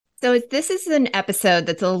So this is an episode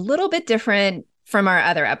that's a little bit different from our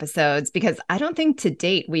other episodes because I don't think to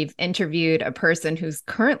date we've interviewed a person who's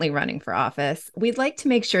currently running for office. We'd like to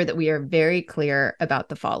make sure that we are very clear about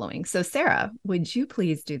the following. So Sarah, would you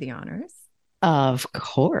please do the honors? Of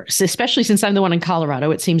course, especially since I'm the one in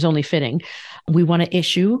Colorado, it seems only fitting. We want to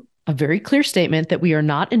issue a very clear statement that we are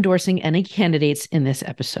not endorsing any candidates in this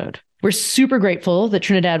episode. We're super grateful that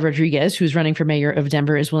Trinidad Rodriguez, who's running for mayor of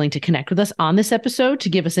Denver, is willing to connect with us on this episode to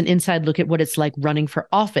give us an inside look at what it's like running for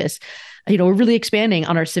office. We're really expanding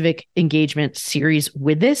on our civic engagement series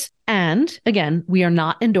with this. And again, we are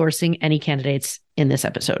not endorsing any candidates in this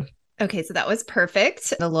episode. Okay, so that was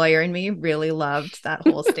perfect. The lawyer in me really loved that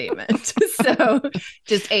whole statement. So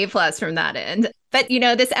just A+ from that end. But,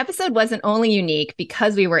 this episode wasn't only unique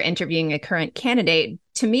because we were interviewing a current candidate.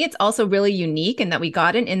 To me, it's also really unique in that we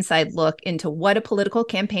got an inside look into what a political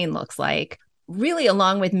campaign looks like, really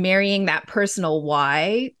along with marrying that personal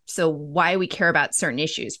why. So why we care about certain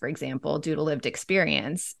issues, for example, due to lived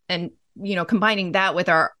experience, and, combining that with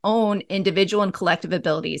our own individual and collective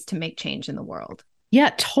abilities to make change in the world.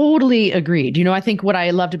 Yeah, totally agreed. I think what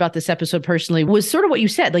I loved about this episode personally was sort of what you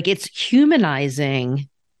said, like it's humanizing,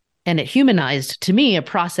 and it humanized to me a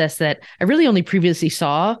process that I really only previously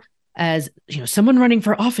saw as, someone running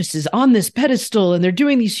for office is on this pedestal and they're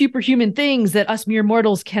doing these superhuman things that us mere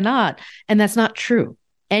mortals cannot. And that's not true.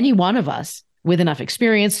 Any one of us with enough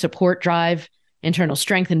experience, support, drive, internal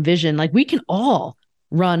strength, and vision, like we can all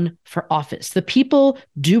run for office. The people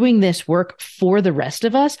doing this work for the rest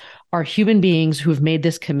of us are human beings who have made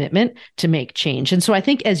this commitment to make change. And so I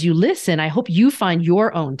think as you listen, I hope you find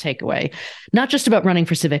your own takeaway, not just about running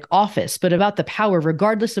for civic office, but about the power,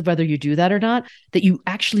 regardless of whether you do that or not, that you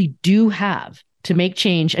actually do have to make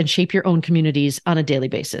change and shape your own communities on a daily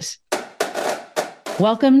basis.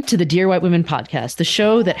 Welcome to the Dear White Women podcast, the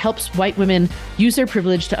show that helps white women use their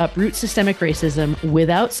privilege to uproot systemic racism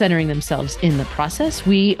without centering themselves in the process.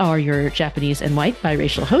 We are your Japanese and white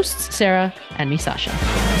biracial hosts, Sarah and me, Sasha.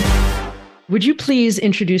 Would you please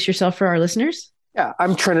introduce yourself for our listeners? Yeah,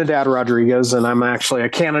 I'm Trinidad Rodriguez, and I'm actually a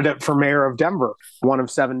candidate for mayor of Denver, one of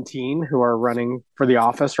 17 who are running for the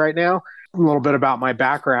office right now. A little bit about my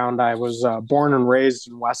background. I was born and raised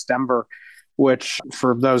in West Denver, which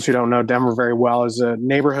for those who don't know Denver very well is a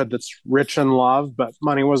neighborhood that's rich in love, but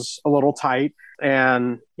money was a little tight.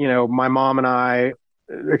 And, my mom and I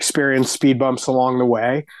experienced speed bumps along the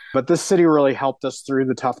way, but this city really helped us through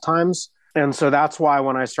the tough times. And so that's why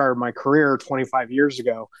when I started my career 25 years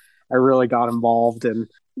ago, I really got involved in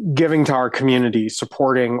giving to our community,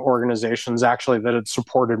 supporting organizations actually that had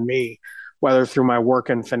supported me, whether through my work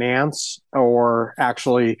in finance or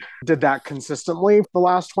actually did that consistently the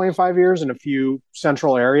last 25 years in a few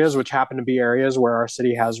central areas, which happen to be areas where our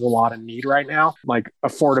city has a lot of need right now, like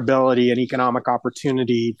affordability and economic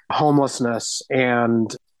opportunity, homelessness,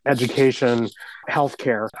 and education,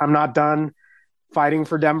 healthcare. I'm not done fighting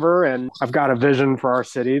for Denver, and I've got a vision for our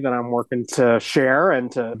city that I'm working to share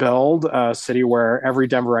and to build a city where every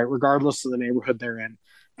Denverite, regardless of the neighborhood they're in,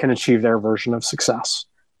 can achieve their version of success.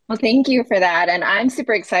 Well, thank you for that. And I'm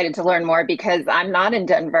super excited to learn more because I'm not in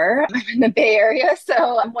Denver. I'm in the Bay Area.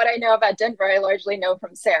 So what I know about Denver, I largely know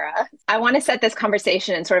from Sarah. I want to set this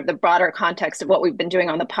conversation in sort of the broader context of what we've been doing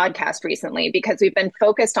on the podcast recently, because we've been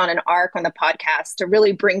focused on an arc on the podcast to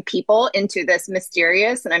really bring people into this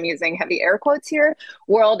mysterious, and I'm using heavy air quotes here,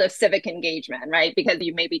 world of civic engagement, right? Because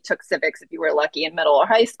you maybe took civics if you were lucky in middle or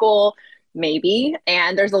high school. Maybe.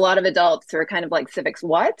 And there's a lot of adults who are kind of like, civics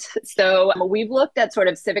what? So we've looked at sort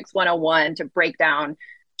of civics 101 to break down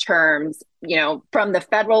terms, from the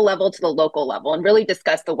federal level to the local level, and really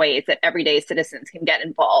discuss the ways that everyday citizens can get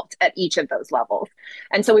involved at each of those levels.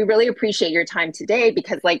 And so we really appreciate your time today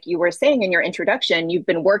because, like you were saying in your introduction, you've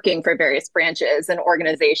been working for various branches and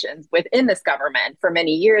organizations within this government for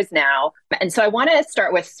many years now. And so I want to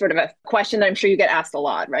start with sort of a question that I'm sure you get asked a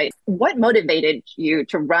lot, right? What motivated you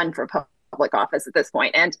to run for public office at this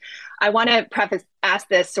point? And I want to ask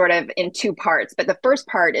this sort of in two parts, but the first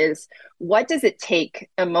part is, what does it take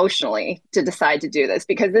emotionally to decide to do this?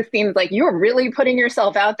 Because this seems like you're really putting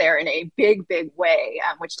yourself out there in a big, big way,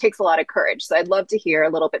 which takes a lot of courage. So I'd love to hear a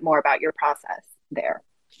little bit more about your process there.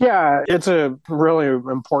 Yeah, it's a really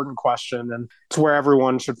important question, and it's where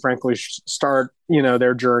everyone should frankly start,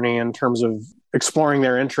 their journey in terms of exploring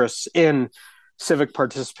their interests in civic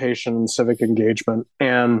participation and civic engagement.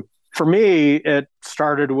 And for me, it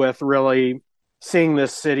started with really seeing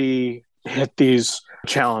this city hit these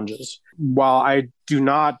challenges. While I do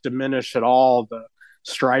not diminish at all the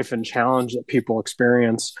strife and challenge that people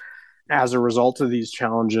experience as a result of these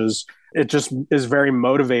challenges, it just is very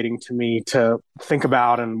motivating to me to think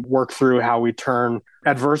about and work through how we turn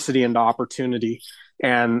adversity into opportunity.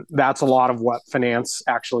 And that's a lot of what finance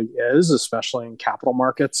actually is, especially in capital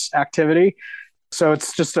markets activity. So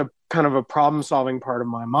it's just a kind of a problem solving part of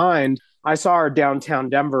my mind. I saw our downtown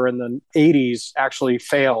Denver in the 80s actually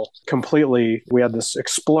fail completely. We had this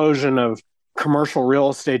explosion of commercial real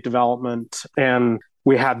estate development, and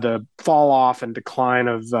we had the fall off and decline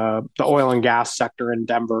of the oil and gas sector in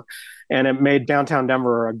Denver. And it made downtown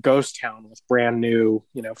Denver a ghost town with brand new,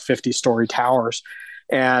 50-story towers.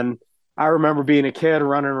 And I remember being a kid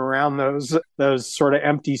running around those sort of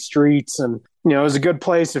empty streets, and it was a good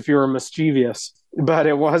place if you were mischievous, but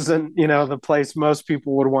it wasn't, the place most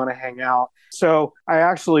people would want to hang out. So I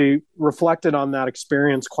actually reflected on that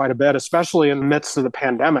experience quite a bit, especially in the midst of the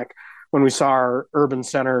pandemic, when we saw our urban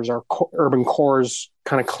centers, our urban cores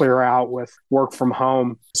kind of clear out with work from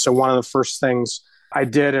home. So one of the first things I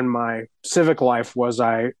did in my civic life was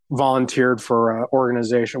I volunteered for an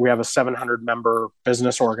organization. We have a 700-member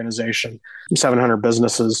business organization, 700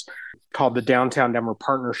 businesses, called the Downtown Denver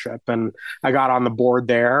Partnership. And I got on the board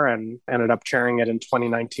there and ended up chairing it in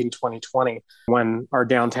 2019, 2020, when our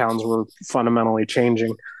downtowns were fundamentally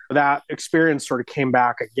changing. That experience sort of came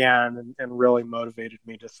back again and really motivated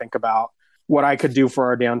me to think about what I could do for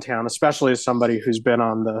our downtown, especially as somebody who's been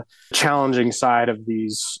on the challenging side of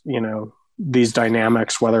these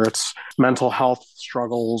dynamics, whether it's mental health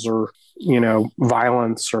struggles or,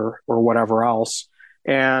 violence or whatever else,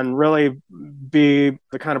 and really be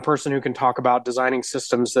the kind of person who can talk about designing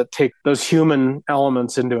systems that take those human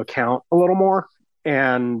elements into account a little more.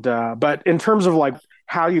 And, but in terms of like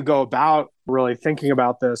how you go about really thinking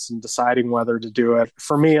about this and deciding whether to do it,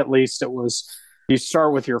 for me, at least, it was, you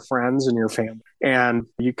start with your friends and your family and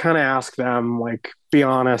you kind of ask them, like, be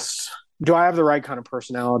honest. Do I have the right kind of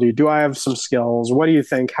personality? Do I have some skills? What do you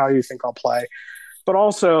think? How do you think I'll play? But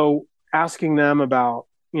also asking them about,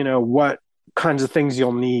 what kinds of things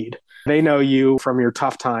you'll need. They know you from your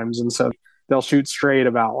tough times. And so they'll shoot straight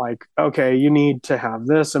about like, okay, you need to have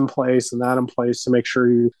this in place and that in place to make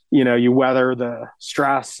sure you weather the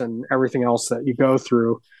stress and everything else that you go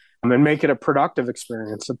through, and make it a productive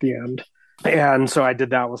experience at the end. And so I did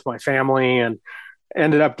that with my family and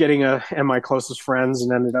ended up getting and my closest friends,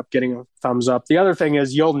 and ended up getting a thumbs up. The other thing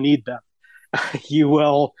is you'll need them. You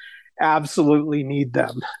will absolutely need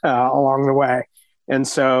them along the way. And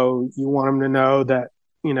so you want them to know that,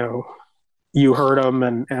 you heard them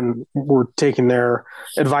and we're taking their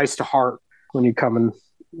advice to heart when you come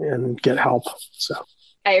and get help. So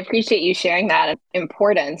I appreciate you sharing that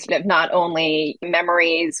importance of not only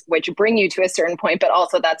memories, which bring you to a certain point, but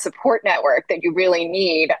also that support network that you really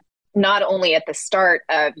need, not only at the start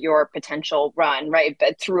of your potential run, right,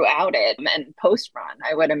 but throughout it and post-run,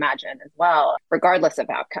 I would imagine as well, regardless of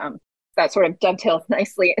outcome. That sort of dovetails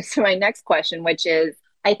nicely to my next question, which is,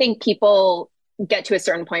 I think people get to a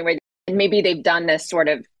certain point where maybe they've done this sort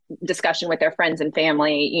of discussion with their friends and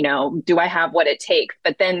family, do I have what it takes?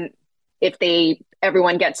 But then if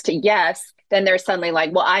everyone gets to yes, then they're suddenly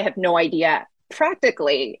like, well, I have no idea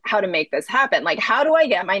practically how to make this happen. Like, how do I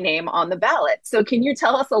get my name on the ballot? So can you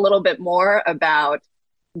tell us a little bit more about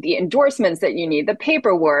the endorsements that you need, the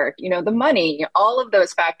paperwork, the money, all of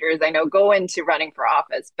those factors I know go into running for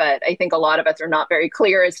office, but I think a lot of us are not very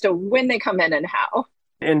clear as to when they come in and how.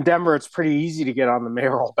 In Denver, it's pretty easy to get on the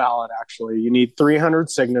mayoral ballot, actually. You need 300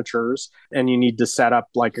 signatures and you need to set up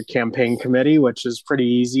like a campaign committee, which is pretty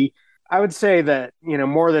easy. I would say that,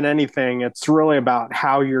 more than anything, it's really about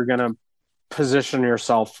how you're going to position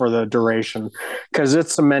yourself for the duration, because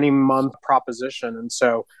it's a many month proposition. And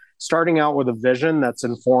so starting out with a vision that's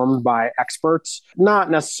informed by experts,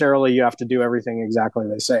 not necessarily you have to do everything exactly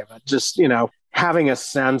they say, but just, having a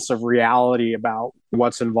sense of reality about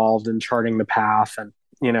what's involved in charting the path and,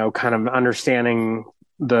 kind of understanding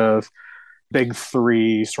the big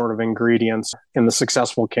three sort of ingredients in the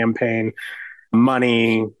successful campaign: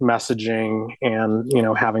 money, messaging, and,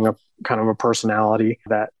 having a kind of a personality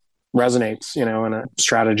that resonates, and a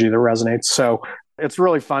strategy that resonates. So it's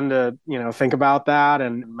really fun to, think about that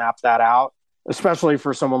and map that out, especially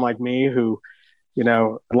for someone like me who,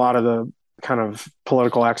 a lot of the kind of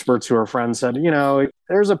political experts who are friends said,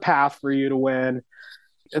 there's a path for you to win.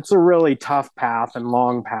 It's a really tough path and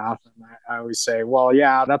long path. And I always say, well,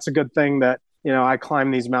 yeah, that's a good thing that, I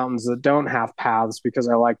climb these mountains that don't have paths because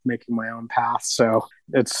I like making my own path. So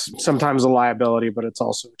it's sometimes a liability, but it's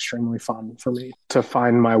also extremely fun for me to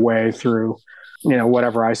find my way through,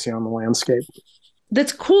 whatever I see on the landscape.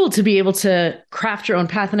 That's cool to be able to craft your own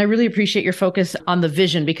path. And I really appreciate your focus on the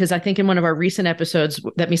vision, because I think in one of our recent episodes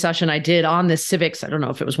that Misasha and I did on this civics, I don't know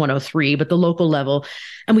if it was 103, but the local level,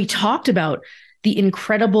 and we talked about the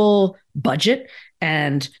incredible budget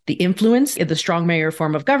and the influence the strong mayor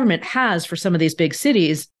form of government has for some of these big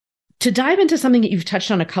cities. To dive into something that you've touched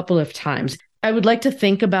on a couple of times, I would like to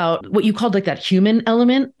think about what you called like that human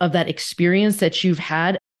element of that experience that you've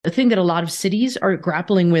had. The thing that a lot of cities are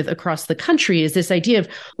grappling with across the country is this idea of,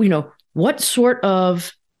 what sort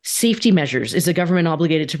of safety measures is the government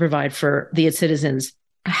obligated to provide for its citizens?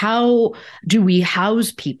 How do we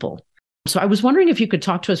house people? So I was wondering if you could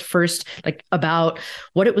talk to us first, like about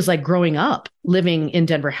what it was like growing up living in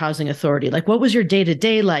Denver Housing Authority. Like, what was your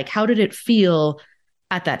day-to-day like? How did it feel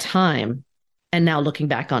at that time? And now looking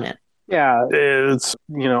back on it. Yeah, it's,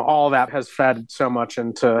 all that has fed so much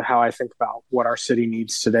into how I think about what our city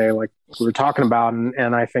needs today, like we were talking about.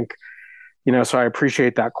 And I think, so I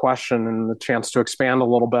appreciate that question and the chance to expand a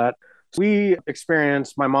little bit.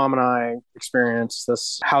 My mom and I experienced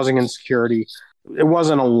this housing insecurity. It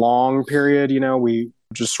wasn't a long period, we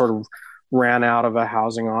just sort of ran out of a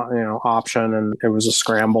housing, option, and it was a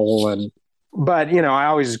scramble. But I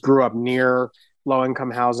always grew up near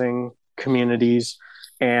low-income housing communities,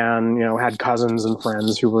 and had cousins and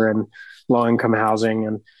friends who were in low-income housing.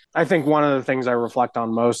 And I think one of the things I reflect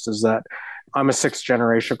on most is that I'm a sixth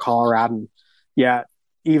generation Coloradan, yet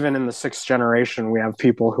even in the sixth generation, we have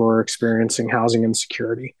people who are experiencing housing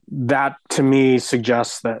insecurity. That to me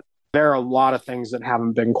suggests that there are a lot of things that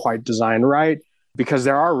haven't been quite designed right, because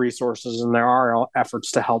there are resources and there are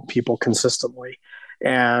efforts to help people consistently.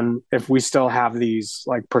 And if we still have these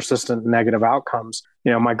like persistent negative outcomes,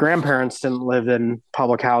 my grandparents didn't live in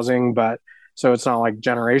public housing, so it's not like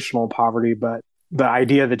generational poverty, but the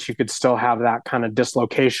idea that you could still have that kind of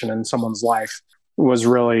dislocation in someone's life was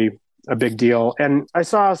really a big deal. And I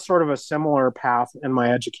saw sort of a similar path in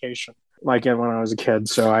my education, like when I was a kid.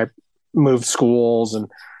 So I moved schools and,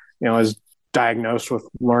 I was diagnosed with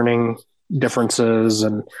learning differences,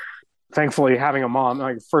 and thankfully, having a mom,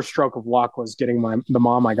 like first stroke of luck was getting the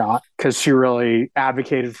mom I got, because she really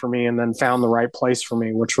advocated for me and then found the right place for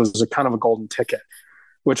me, which was a kind of a golden ticket,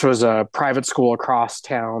 which was a private school across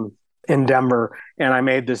town in Denver. And I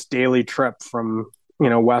made this daily trip from,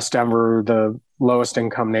 West Denver, the lowest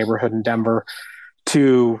income neighborhood in Denver,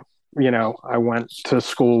 to, I went to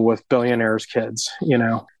school with billionaires' kids,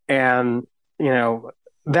 and,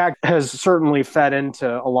 that has certainly fed into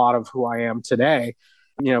a lot of who I am today.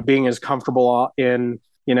 Being as comfortable in,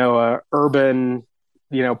 a urban,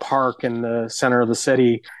 park in the center of the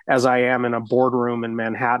city as I am in a boardroom in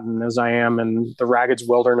Manhattan, as I am in the Raggeds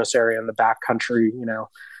Wilderness area in the backcountry,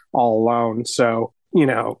 all alone. So,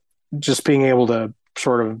 just being able to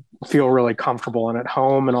sort of feel really comfortable and at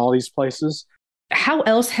home in all these places. How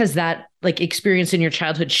else has that experience in your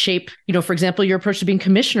childhood shape, for example, your approach to being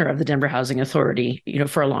commissioner of the Denver Housing Authority,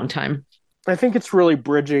 for a long time? I think it's really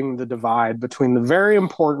bridging the divide between the very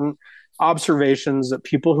important observations that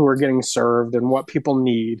people who are getting served and what people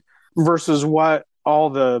need versus what all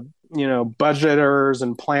the, budgeters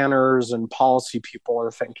and planners and policy people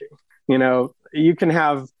are thinking. You can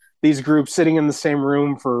have these groups sitting in the same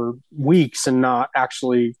room for weeks and not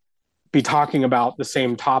actually be talking about the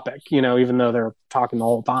same topic, even though they're talking the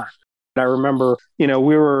whole time. I remember, we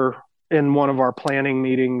were in one of our planning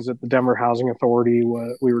meetings at the Denver Housing Authority,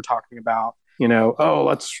 we were talking about,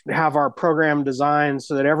 let's have our program designed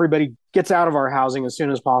so that everybody gets out of our housing as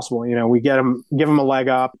soon as possible. We give them a leg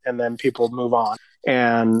up, and then people move on.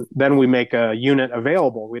 And then we make a unit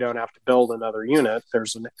available. We don't have to build another unit.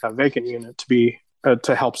 There's a vacant unit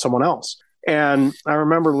to help someone else. And I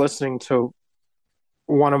remember listening to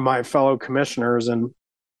one of my fellow commissioners, and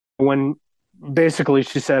when basically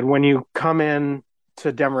she said, when you come in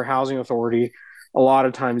to Denver Housing Authority, a lot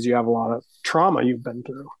of times you have a lot of trauma you've been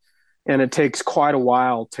through, and it takes quite a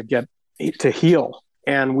while to heal.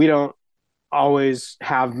 And we don't always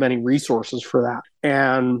have many resources for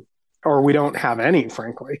that, or we don't have any,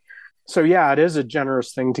 frankly. So yeah, it is a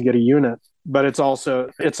generous thing to get a unit, but it's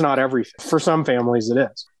not everything. For some families it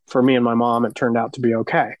is. For me and my mom, it turned out to be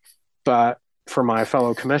okay. But for my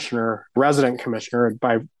fellow resident commissioner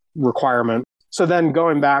by requirement. So then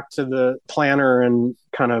going back to the planner and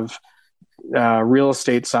kind of real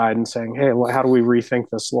estate side and saying, hey, how do we rethink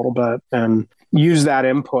this a little bit and use that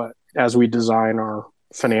input as we design our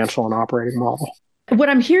financial and operating model? What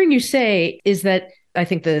I'm hearing you say is that I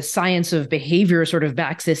think the science of behavior sort of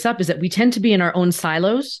backs this up, is that we tend to be in our own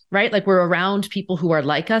silos, right? Like we're around people who are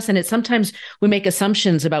like us. And it's sometimes we make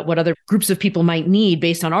assumptions about what other groups of people might need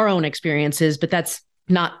based on our own experiences, but that's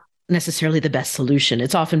not necessarily the best solution.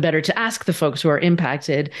 It's often better to ask the folks who are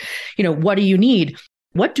impacted, what do you need?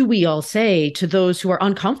 What do we all say to those who are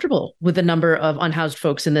uncomfortable with the number of unhoused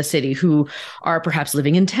folks in the city who are perhaps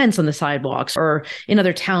living in tents on the sidewalks or in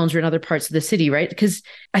other towns or in other parts of the city, right? Because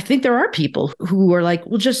I think there are people who are like,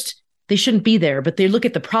 well, they shouldn't be there, but they look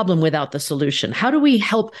at the problem without the solution. How do we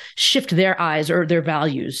help shift their eyes or their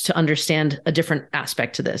values to understand a different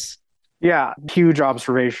aspect to this? Yeah, huge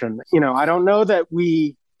observation. I don't know that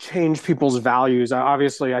we change people's values.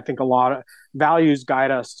 Obviously, I think a lot of values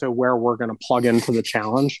guide us to where we're going to plug into the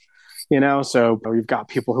challenge. So you've got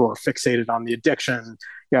people who are fixated on the addiction.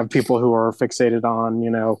 You have people who are fixated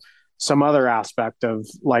on, some other aspect of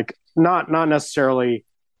like not necessarily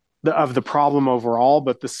of the problem overall,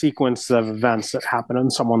 but the sequence of events that happen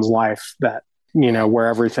in someone's life that, where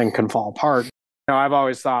everything can fall apart. I've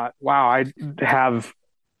always thought, wow, I have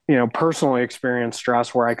personally experienced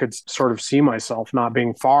stress where I could sort of see myself not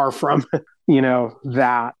being far from,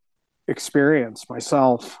 that experience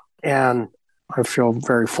myself. And I feel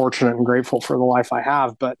very fortunate and grateful for the life I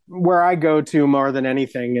have. But where I go to more than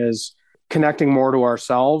anything is connecting more to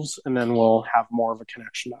ourselves, and then we'll have more of a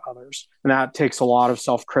connection to others. And that takes a lot of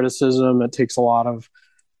self-criticism. It takes a lot of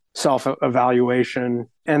self-evaluation.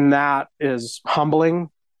 And that is humbling.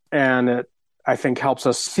 And it, I think, helps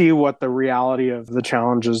us see what the reality of the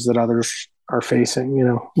challenges that others are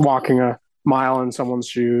facing, walking a mile in someone's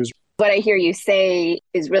shoes. What I hear you say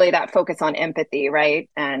is really that focus on empathy, right?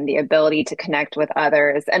 And the ability to connect with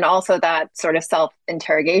others. And also that sort of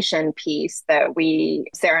self-interrogation piece that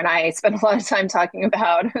Sarah and I spend a lot of time talking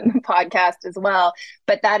about in the podcast as well.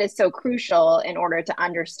 But that is so crucial in order to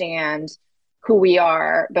understand who we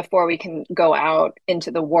are before we can go out into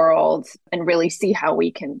the world and really see how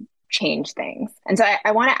we can change things. And so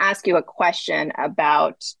I want to ask you a question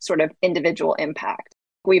about sort of individual impact.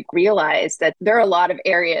 We've realized that there are a lot of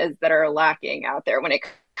areas that are lacking out there when it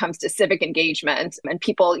comes to civic engagement, and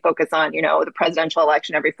people focus on, the presidential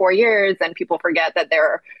election every 4 years, and people forget that there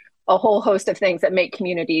are a whole host of things that make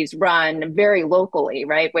communities run very locally,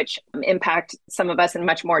 right? Which impact some of us in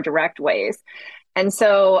much more direct ways. And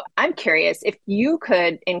so I'm curious if you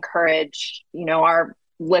could encourage, our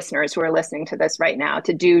listeners who are listening to this right now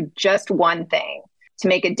to do just one thing to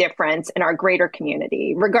make a difference in our greater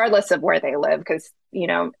community, regardless of where they live, because,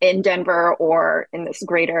 in Denver or in this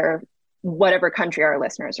greater, whatever country our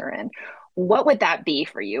listeners are in, what would that be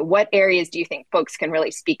for you? What areas do you think folks can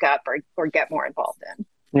really speak up or get more involved in?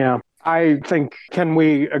 Yeah, I think, can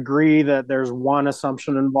we agree that there's one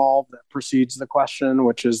assumption involved that precedes the question,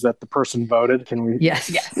 which is that the person voted? Can we? Yes.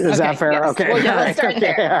 Is that fair? Yes. Okay. Well, let's start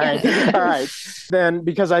there. All right. Then,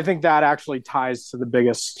 because I think that actually ties to the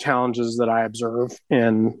biggest challenges that I observe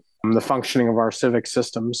in the functioning of our civic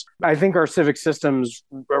systems. I think our civic systems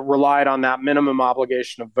relied on that minimum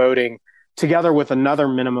obligation of voting together with another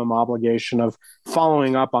minimum obligation of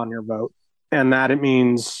following up on your vote. And that it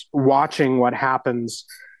means watching what happens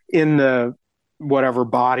in the whatever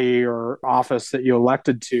body or office that you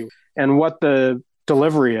elected to, and what the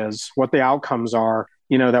delivery is, what the outcomes are,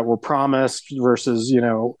 that were promised versus,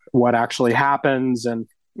 what actually happens. And,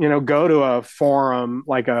 go to a forum,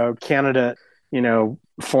 like a candidate,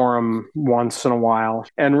 forum once in a while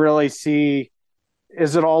and really see,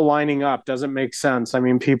 is it all lining up? Does it make sense? I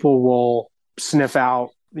mean, people will sniff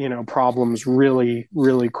out problems really,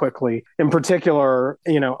 really quickly. In particular,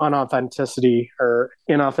 unauthenticity or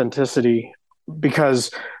inauthenticity,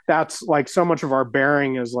 because that's like so much of our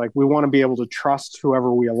bearing is like, we want to be able to trust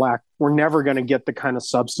whoever we elect. We're never going to get the kind of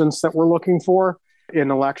substance that we're looking for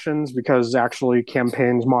in elections, because actually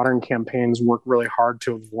modern campaigns work really hard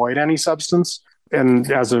to avoid any substance, and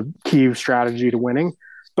as a key strategy to winning.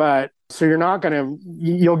 But so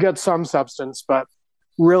you'll get some substance, but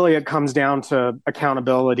really it comes down to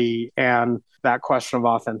accountability and that question of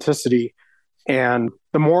authenticity. And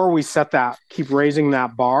the more we keep raising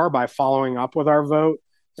that bar by following up with our vote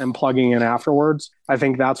and plugging in afterwards, I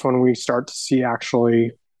think that's when we start to see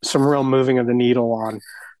actually some real moving of the needle on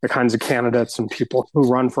the kinds of candidates and people who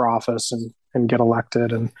run for office and get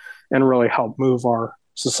elected and really help move our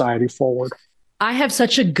society forward. I have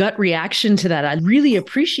such a gut reaction to that. I really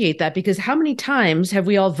appreciate that, because how many times have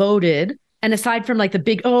we all voted? And aside from like the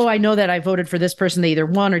big, I know that I voted for this person, they either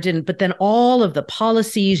won or didn't, but then all of the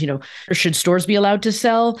policies, should stores be allowed to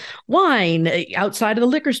sell wine outside of the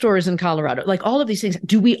liquor stores in Colorado? Like all of these things,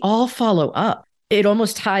 do we all follow up? It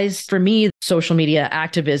almost ties, for me, social media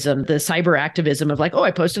activism, the cyber activism of like, I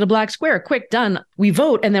posted a black square, quick, done. We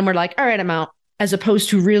vote. And then we're like, all right, I'm out. As opposed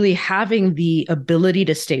to really having the ability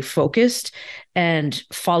to stay focused and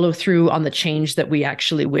follow through on the change that we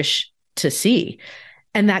actually wish to see.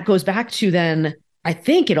 And that goes back to then I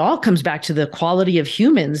think it all comes back to the quality of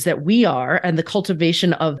humans that we are and the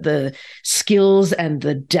cultivation of the skills and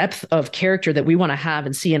the depth of character that we want to have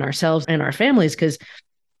and see in ourselves and our families. Because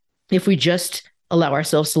if we just allow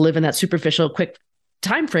ourselves to live in that superficial, quick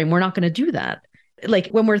time frame, we're not going to do that. Like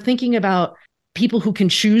when we're thinking about people who can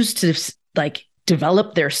choose to like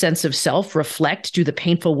develop their sense of self, reflect, do the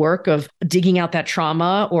painful work of digging out that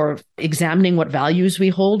trauma or examining what values we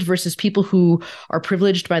hold versus people who are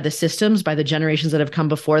privileged by the systems, by the generations that have come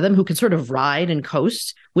before them, who can sort of ride and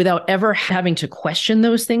coast without ever having to question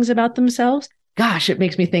those things about themselves. Gosh, it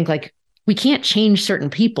makes me think like we can't change certain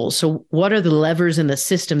people. So what are the levers in the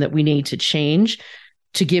system that we need to change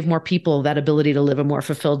to give more people that ability to live a more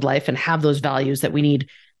fulfilled life and have those values that we need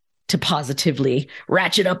to positively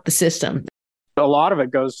ratchet up the system? A lot of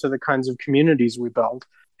it goes to the kinds of communities we build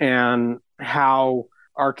and how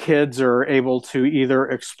our kids are able to either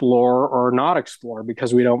explore or not explore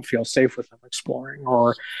because we don't feel safe with them exploring,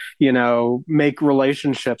 or, you know, make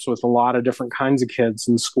relationships with a lot of different kinds of kids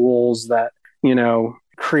in schools that, you know,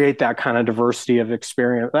 create that kind of diversity of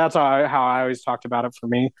experience. That's how I always talked about it for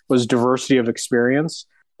me, was diversity of experience.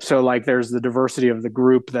 So like there's the diversity of the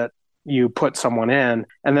group that you put someone in,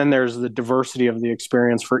 and then there's the diversity of the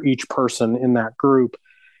experience for each person in that group.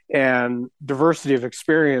 And diversity of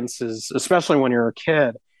experiences, especially when you're a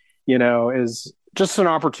kid, you know, is just an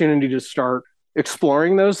opportunity to start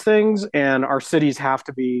exploring those things. And our cities have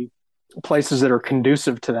to be places that are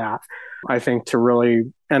conducive to that, I think, to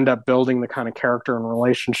really end up building the kind of character and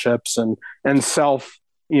relationships and self,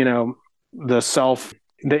 you know,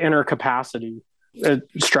 the inner capacity. It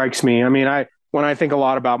strikes me. I mean, when I think a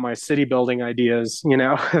lot about my city building ideas, you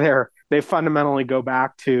know, they fundamentally go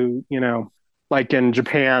back to, you know, like in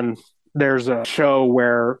Japan, there's a show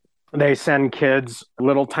where they send kids,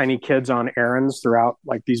 little tiny kids, on errands throughout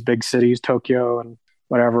like these big cities, Tokyo and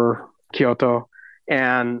whatever, Kyoto.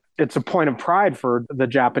 And it's a point of pride for the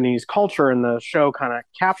Japanese culture. And the show kind of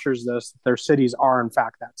captures this, that their cities are in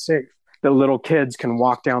fact that safe, that little kids can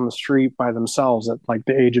walk down the street by themselves at like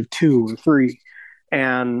the age of 2 or 3.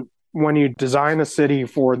 And when you design a city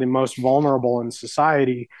for the most vulnerable in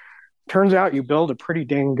society, turns out you build a pretty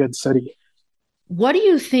dang good city. What do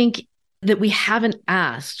you think that we haven't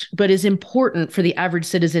asked, but is important for the average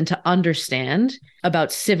citizen to understand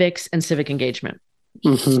about civics and civic engagement?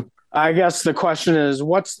 Mm-hmm. I guess the question is,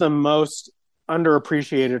 what's the most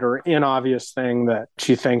underappreciated or inobvious thing that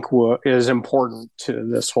you think is important to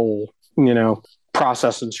this whole, you know,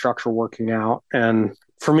 process and structure working out? And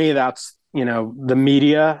for me, that's, you know, the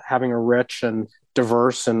media, having a rich and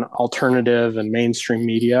diverse and alternative and mainstream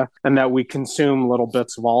media, and that we consume little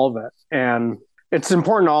bits of all of it. And it's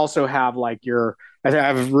important to also have like I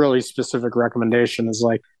have a really specific recommendation is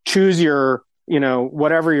like, choose your, you know,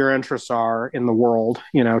 whatever your interests are in the world,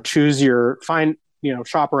 you know,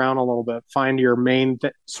 shop around a little bit, find your main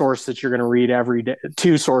source that you're going to read every day,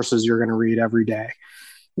 2 sources you're going to read every day.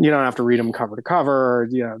 You don't have to read them cover to cover, or,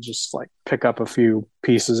 you know, just like pick up a few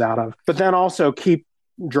pieces out of, but then also keep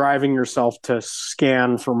driving yourself to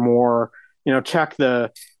scan for more, you know, check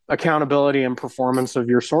the accountability and performance of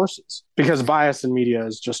your sources, because bias in media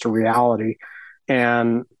is just a reality.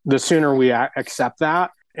 And the sooner we accept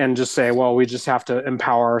that and just say, well, we just have to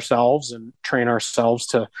empower ourselves and train ourselves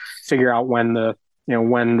to figure out when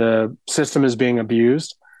the system is being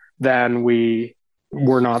abused, then we're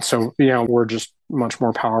not so, you know, we're just much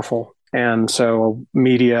more powerful. And so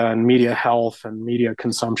media and media health and media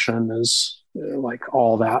consumption is like,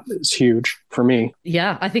 all that is huge for me.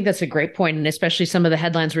 Yeah, I think that's a great point. And especially some of the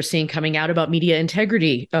headlines we're seeing coming out about media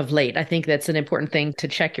integrity of late. I think that's an important thing to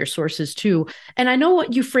check your sources too. And I know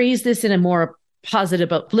you phrase this in a more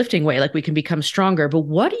positive, uplifting way, like we can become stronger. But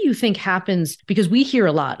what do you think happens? Because we hear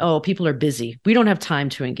a lot, oh, people are busy, we don't have time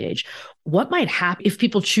to engage. What might happen if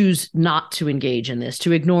people choose not to engage in this,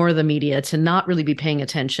 to ignore the media, to not really be paying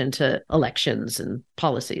attention to elections and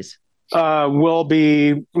policies? We'll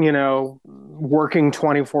be, you know, working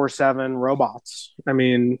 24/7 robots. I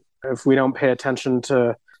mean, if we don't pay attention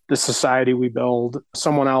to the society we build,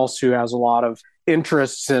 someone else who has a lot of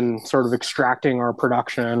interests in sort of extracting our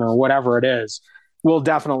production or whatever it is, will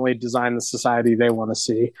definitely design the society they want to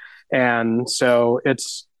see. And so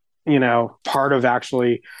it's, you know, part of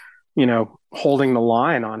actually, you know, holding the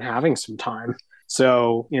line on having some time.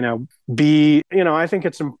 So, you know, I think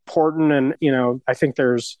it's important. And, you know, I think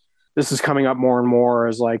this is coming up more and more,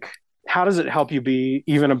 is like, how does it help you be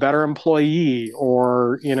even a better employee?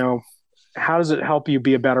 Or, you know, how does it help you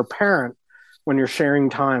be a better parent when you're sharing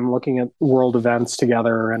time looking at world events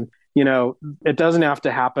together? And, you know, it doesn't have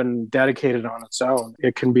to happen dedicated on its own.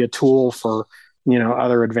 It can be a tool for, you know,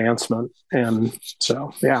 other advancement. And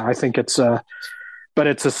so, yeah, I think it's but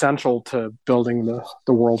it's essential to building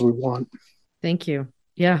the world we want. Thank you.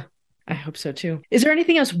 Yeah, I hope so too. Is there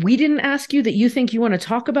anything else we didn't ask you that you think you want to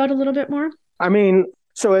talk about a little bit more? I mean,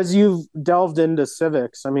 so as you've delved into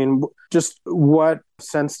civics, I mean, just what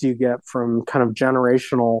sense do you get from kind of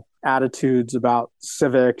generational attitudes about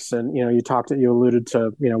civics? And, you alluded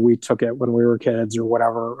to, we took it when we were kids or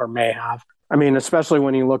whatever, or may have. I mean, especially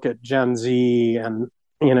when you look at Gen Z and,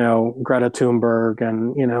 Greta Thunberg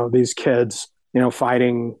and, these kids,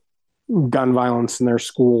 fighting gun violence in their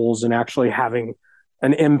schools and actually having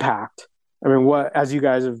an impact. I mean, as you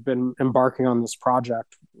guys have been embarking on this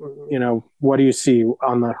project, what do you see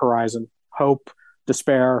on the horizon? Hope,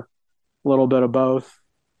 despair, a little bit of both?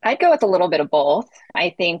 I'd go with a little bit of both.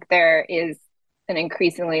 I think there is an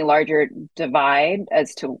increasingly larger divide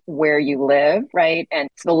as to where you live, right? And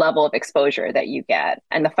to the level of exposure that you get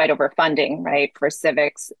and the fight over funding, right, for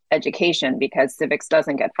civics education, because civics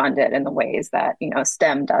doesn't get funded in the ways that,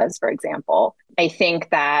 STEM does, for example. I think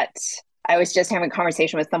that I was just having a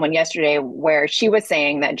conversation with someone yesterday where she was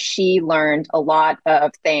saying that she learned a lot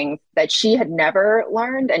of things that she had never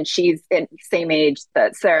learned. And she's in the same age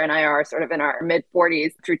that Sarah and I are, sort of in our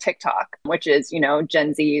mid-40s, through TikTok, which is,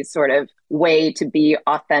 Gen Z's sort of way to be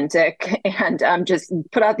authentic and just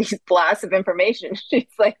put out these blasts of information. She's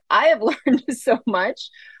like, I have learned so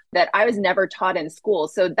much that I was never taught in school.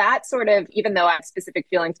 So that sort of, even though I have specific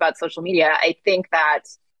feelings about social media, I think that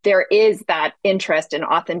there is that interest in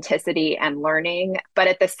authenticity and learning, but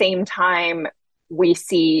at the same time, we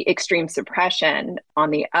see extreme suppression on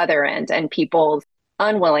the other end and people's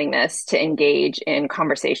unwillingness to engage in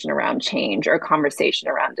conversation around change or conversation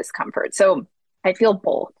around discomfort. So I feel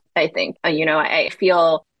both, I think. I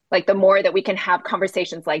feel like the more that we can have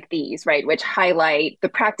conversations like these, right, which highlight the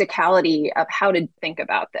practicality of how to think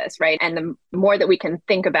about this, right, and the more that we can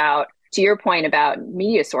think about, to your point about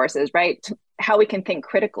media sources, right, how we can think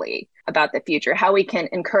critically about the future, how we can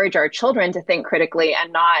encourage our children to think critically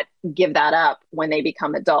and not give that up when they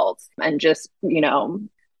become adults. And just,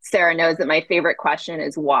 Sarah knows that my favorite question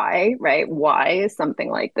is why, right? Why is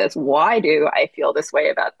something like this? Why do I feel this way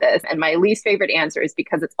about this? And my least favorite answer is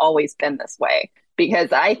because it's always been this way.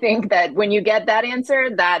 Because I think that when you get that answer,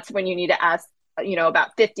 that's when you need to ask,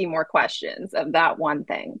 about 50 more questions of that one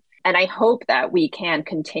thing. And I hope that we can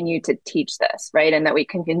continue to teach this, right? And that we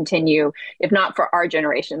can continue, if not for our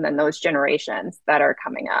generation, then those generations that are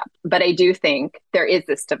coming up. But I do think there is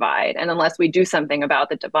this divide. And unless we do something about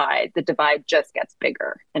the divide just gets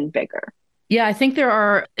bigger and bigger. Yeah, I think there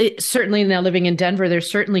are, certainly now living in Denver, there's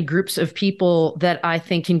certainly groups of people that I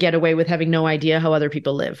think can get away with having no idea how other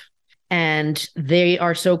people live. And they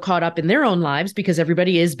are so caught up in their own lives because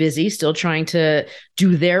everybody is busy, still trying to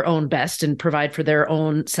do their own best and provide for their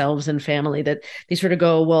own selves and family, that they sort of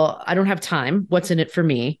go, well, I don't have time. What's in it for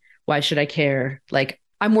me? Why should I care? Like,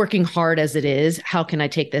 I'm working hard as it is. How can I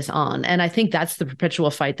take this on? And I think that's the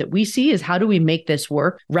perpetual fight that we see, is how do we make this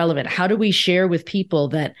work relevant? How do we share with people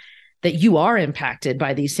that you are impacted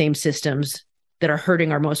by these same systems that are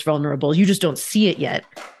hurting our most vulnerable? You just don't see it yet.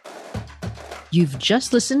 You've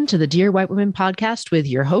just listened to the Dear White Women podcast with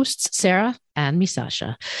your hosts, Sarah and me,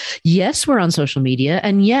 Sasha. Yes, we're on social media.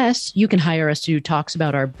 And yes, you can hire us to do talks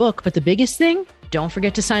about our book. But the biggest thing, don't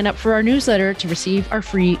forget to sign up for our newsletter to receive our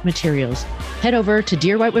free materials. Head over to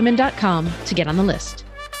dearwhitewomen.com to get on the list.